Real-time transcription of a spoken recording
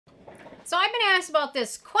So I've been asked about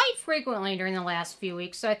this quite frequently during the last few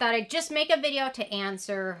weeks, so I thought I'd just make a video to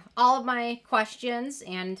answer all of my questions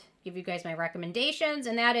and give you guys my recommendations,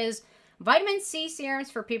 and that is vitamin C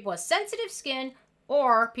serums for people with sensitive skin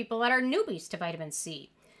or people that are newbies to vitamin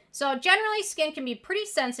C. So generally, skin can be pretty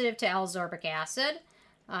sensitive to L-Ascorbic acid.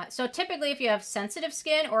 So typically, if you have sensitive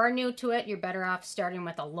skin or are new to it, you're better off starting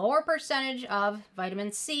with a lower percentage of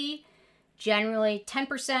vitamin C. Generally,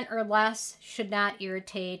 10% or less should not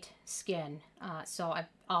irritate skin.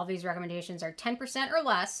 All these recommendations are 10% or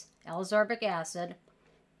less L-Ascorbic acid.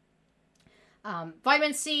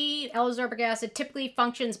 Vitamin C, L-Ascorbic acid typically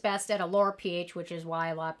functions best at a lower pH, which is why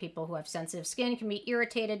a lot of people who have sensitive skin can be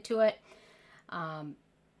irritated to it.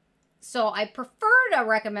 So I prefer to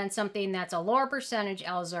recommend something that's a lower percentage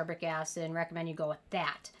L-Ascorbic acid and recommend you go with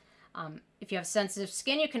that. If you have sensitive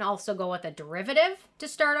skin, you can also go with a derivative to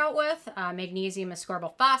start out with, Magnesium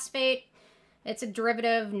Ascorbyl Phosphate. It's a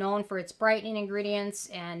derivative known for its brightening ingredients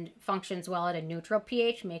and functions well at a neutral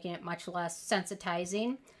pH, making it much less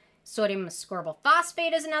sensitizing. Sodium ascorbyl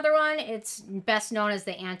phosphate is another one. It's best known as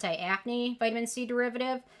the anti-acne vitamin C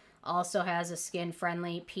derivative. Also has a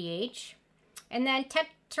skin-friendly pH. And then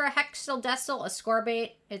tetrahexyldecyl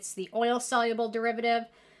ascorbate. It's the oil-soluble derivative.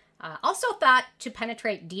 Also thought to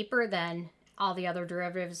penetrate deeper than all the other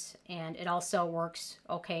derivatives, and it also works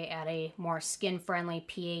okay at a more skin-friendly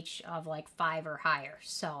pH of like 5 or higher.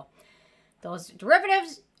 So those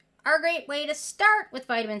derivatives are a great way to start with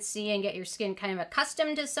vitamin C and get your skin kind of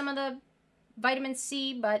accustomed to some of the vitamin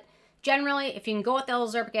C, but generally, if you can go with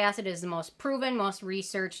L-Ascorbic acid, it is the most proven, most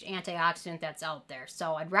researched antioxidant that's out there.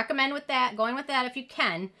 So I'd recommend going with that if you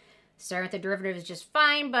can. Starting with the derivative is just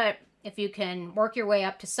fine, but if you can work your way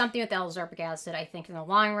up to something with L-Ascorbic acid, I think in the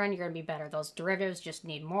long run, you're going to be better. Those derivatives just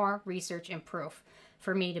need more research and proof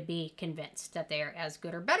for me to be convinced that they are as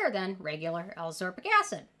good or better than regular L-Ascorbic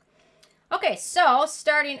acid. Okay, so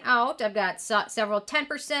starting out, I've got several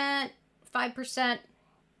 10%, 5%.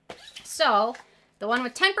 So the one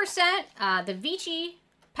with 10%, the Vichy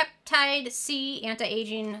Peptide C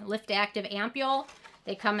Anti-Aging Lift Active Ampule.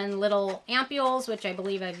 They come in little ampules, which I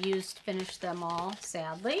believe I've finished them all,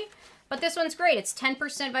 sadly. But this one's great. It's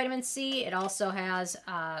 10% vitamin C. It also has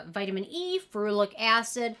vitamin E, ferulic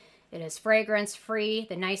acid. It is fragrance-free.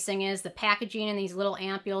 The nice thing is the packaging in these little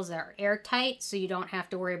ampules are airtight, so you don't have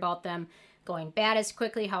to worry about them going bad as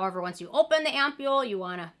quickly. However, once you open the ampule, you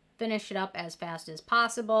want to finish it up as fast as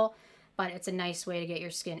possible. But it's a nice way to get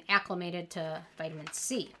your skin acclimated to vitamin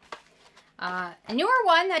C. A newer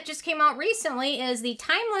one that just came out recently is the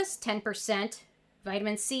Timeless 10%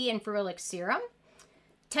 Vitamin C and Ferulic Serum.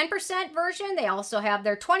 10% version, they also have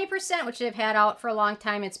their 20%, which they've had out for a long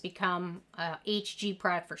time. It's become a HG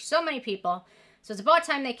product for so many people. So it's about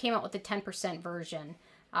time they came out with the 10% version.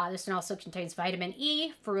 This one also contains vitamin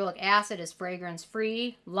E. Ferulic acid is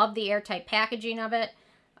fragrance-free. Love the airtight packaging of it.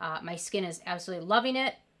 My skin is absolutely loving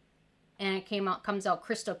it. And it comes out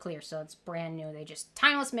crystal clear, so it's brand new.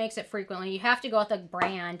 Timeless makes it frequently. You have to go with a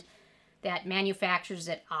brand that manufactures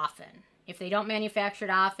it often. If they don't manufacture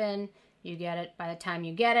it often, you get it. By the time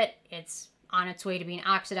you get it, it's on its way to being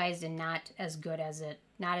oxidized and not as good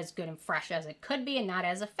and fresh as it could be, and not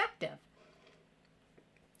as effective.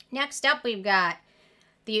 Next up, we've got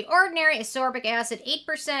the ordinary ascorbic acid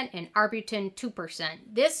 8% and Arbutin 2%.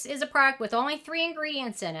 This is a product with only 3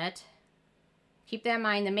 ingredients in it. Keep that in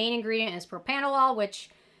mind. The main ingredient is propranolol, which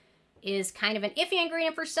is kind of an iffy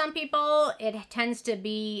ingredient for some people. It tends to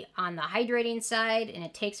be on the hydrating side, and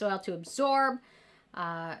it takes a while to absorb.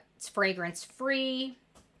 It's fragrance-free,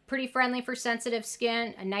 pretty friendly for sensitive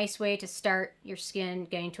skin. A nice way to start your skin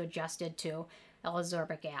getting adjusted to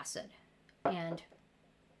L-Ascorbic acid. And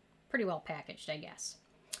pretty well packaged, I guess.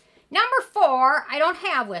 Number 4, I don't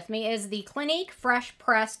have with me, is the Clinique Fresh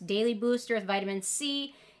Pressed Daily Booster with Vitamin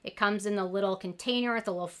C. It comes in the little container with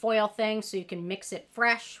a little foil thing so you can mix it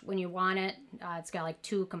fresh when you want it. It's got like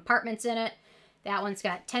 2 compartments in it. That one's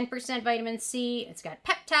got 10% vitamin C. It's got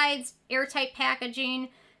peptides, airtight packaging,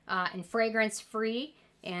 and fragrance-free.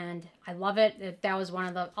 And I love it. That was one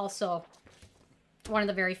of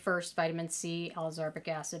the very first vitamin C L-Ascorbic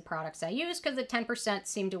acid products I used because the 10%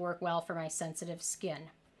 seemed to work well for my sensitive skin.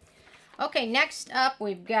 Okay, next up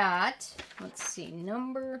we've got, let's see,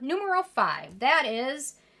 numero 5. That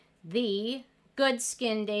is the Good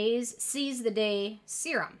Skin Days Seize the Day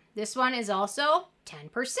Serum. This one is also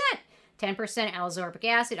 10%. 10% L-Ascorbic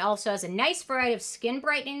acid. Also has a nice variety of skin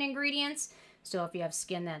brightening ingredients. So if you have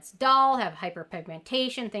skin that's dull, have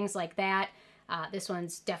hyperpigmentation, things like that, this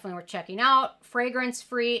one's definitely worth checking out.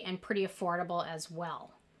 Fragrance-free and pretty affordable as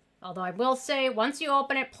well. Although I will say, once you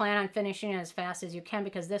open it, plan on finishing it as fast as you can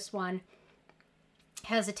because this one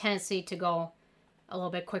has a tendency to go a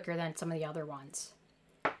little bit quicker than some of the other ones.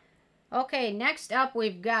 Okay, next up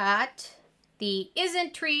we've got the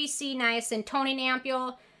Isn't Tree C Niacin Toning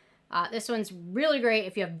Ampule. This one's really great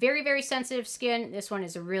if you have very, very sensitive skin. This one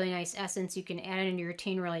is a really nice essence. You can add it into your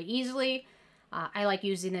routine really easily. I like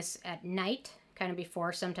using this at night, kind of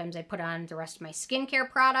before sometimes I put on the rest of my skincare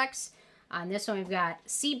products. On this one we've got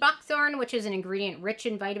sea buckthorn, which is an ingredient rich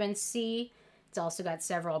in vitamin C. It's also got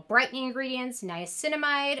several brightening ingredients.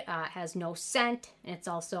 Niacinamide, has no scent, and it's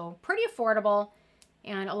also pretty affordable,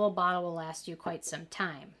 and a little bottle will last you quite some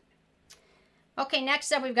time. Okay,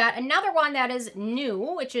 next up we've got another one that is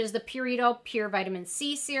new, which is the Pureto Pure Vitamin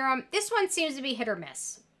C Serum. This one seems to be hit or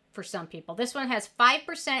miss for some people. This one has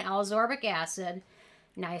 5% L-Ascorbic acid.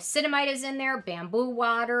 Niacinamide is in there, bamboo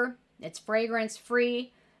water. It's fragrance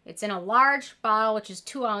free. It's in a large bottle, which is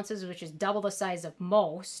 2 ounces, which is double the size of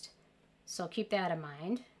most. So keep that in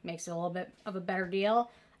mind. Makes it a little bit of a better deal.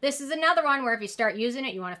 This is another one where if you start using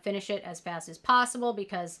it, you want to finish it as fast as possible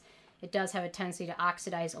because it does have a tendency to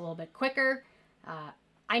oxidize a little bit quicker.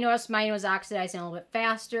 I noticed mine was oxidizing a little bit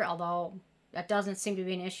faster, although that doesn't seem to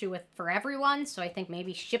be an issue for everyone, so I think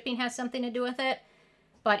maybe shipping has something to do with it.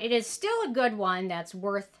 But it is still a good one that's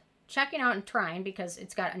worth checking out and trying because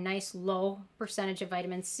it's got a nice low percentage of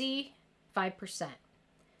vitamin C, 5%.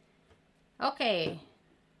 Okay,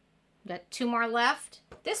 got 2 more left.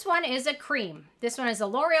 This one is a cream. This one is a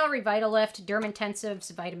L'Oreal Revitalift Derm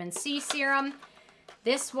Intensives Vitamin C Serum.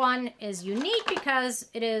 This one is unique because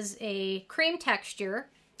it is a cream texture,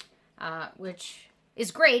 which is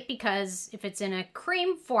great because if it's in a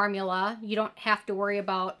cream formula, you don't have to worry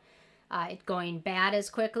about it going bad as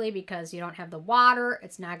quickly because you don't have the water.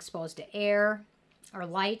 It's not exposed to air or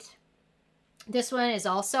light. This one is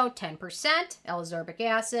also 10% L-Ascorbic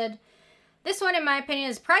acid. This one, in my opinion,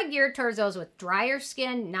 is probably geared towards those with drier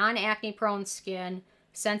skin, non-acne prone skin,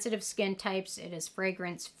 sensitive skin types. It is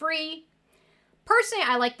fragrance free. Personally,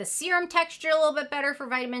 I like the serum texture a little bit better for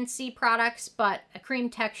vitamin C products, but a cream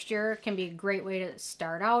texture can be a great way to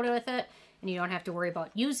start out with it, and you don't have to worry about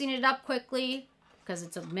using it up quickly because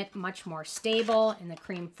it's a bit much more stable in the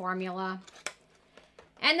cream formula.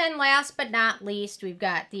 And then last but not least, we've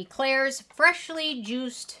got the Klairs Freshly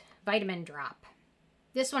Juiced Vitamin Drop.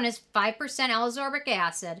 This one is 5% L-Ascorbic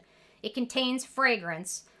acid. It contains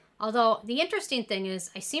fragrance. Although, the interesting thing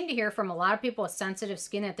is, I seem to hear from a lot of people with sensitive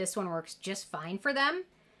skin that this one works just fine for them.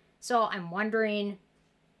 So, I'm wondering,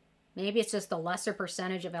 maybe it's just a lesser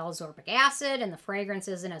percentage of L-Ascorbic acid and the fragrance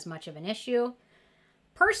isn't as much of an issue.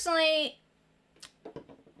 Personally,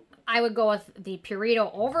 I would go with the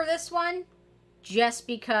Pureto over this one, just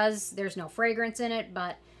because there's no fragrance in it,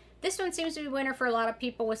 but this one seems to be a winner for a lot of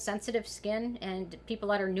people with sensitive skin and people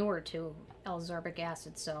that are newer to L-Ascorbic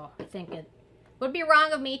acid, so I think it would be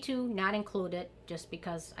wrong of me to not include it just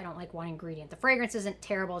because I don't like one ingredient. The fragrance isn't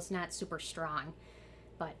terrible. It's not super strong.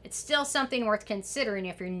 But it's still something worth considering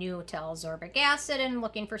if you're new to L-Ascorbic acid and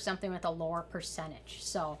looking for something with a lower percentage.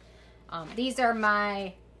 So these are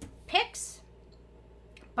my picks.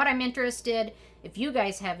 But I'm interested if you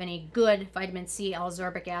guys have any good vitamin C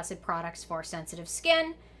L-Ascorbic acid products for sensitive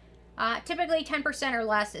skin. Typically 10% or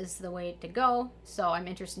less is the way to go, so I'm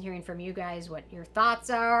interested in hearing from you guys what your thoughts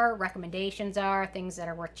are, recommendations are, things that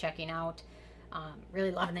are worth checking out. Really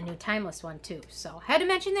loving the new Timeless one too, so I had to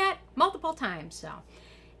mention that multiple times. So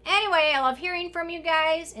anyway, I love hearing from you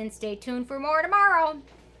guys, and stay tuned for more tomorrow.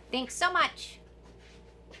 Thanks so much.